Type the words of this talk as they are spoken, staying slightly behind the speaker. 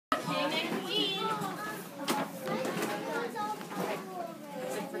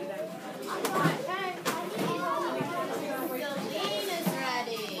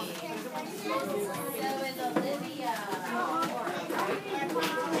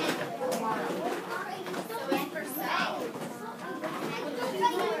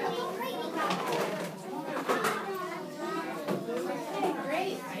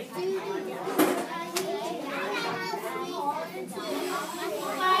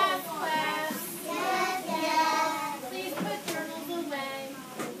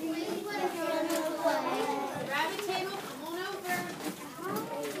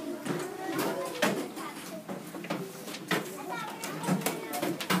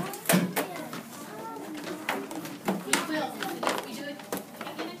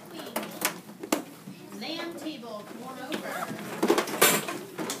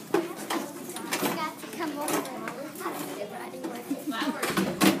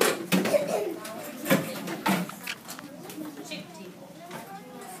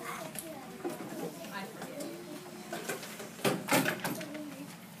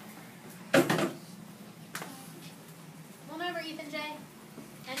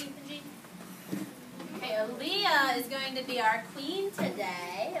Aaliyah is going to be our queen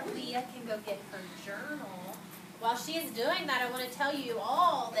today. Aaliyah can go get her journal. While she is doing that, I want to tell you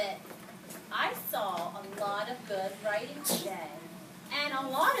all that I saw a lot of good writing today. And a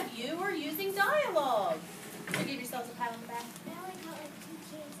lot of you are using dialogue. So give yourselves a pat on the back.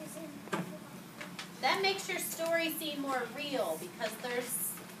 That makes your story seem more real because there's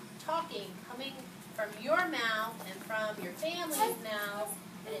talking coming from your mouth and from your family's mouth,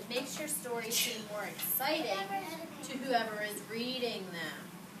 and it makes your story seem more exciting to whoever is reading them.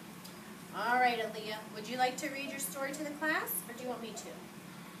 All right, Aaliyah, would you like to read your story to the class, or do you want me to?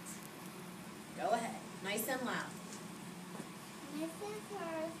 Go ahead, nice and loud. My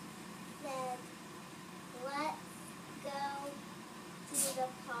sister said, let's go to the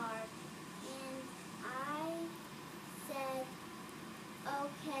park. And I said,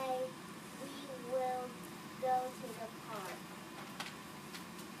 okay.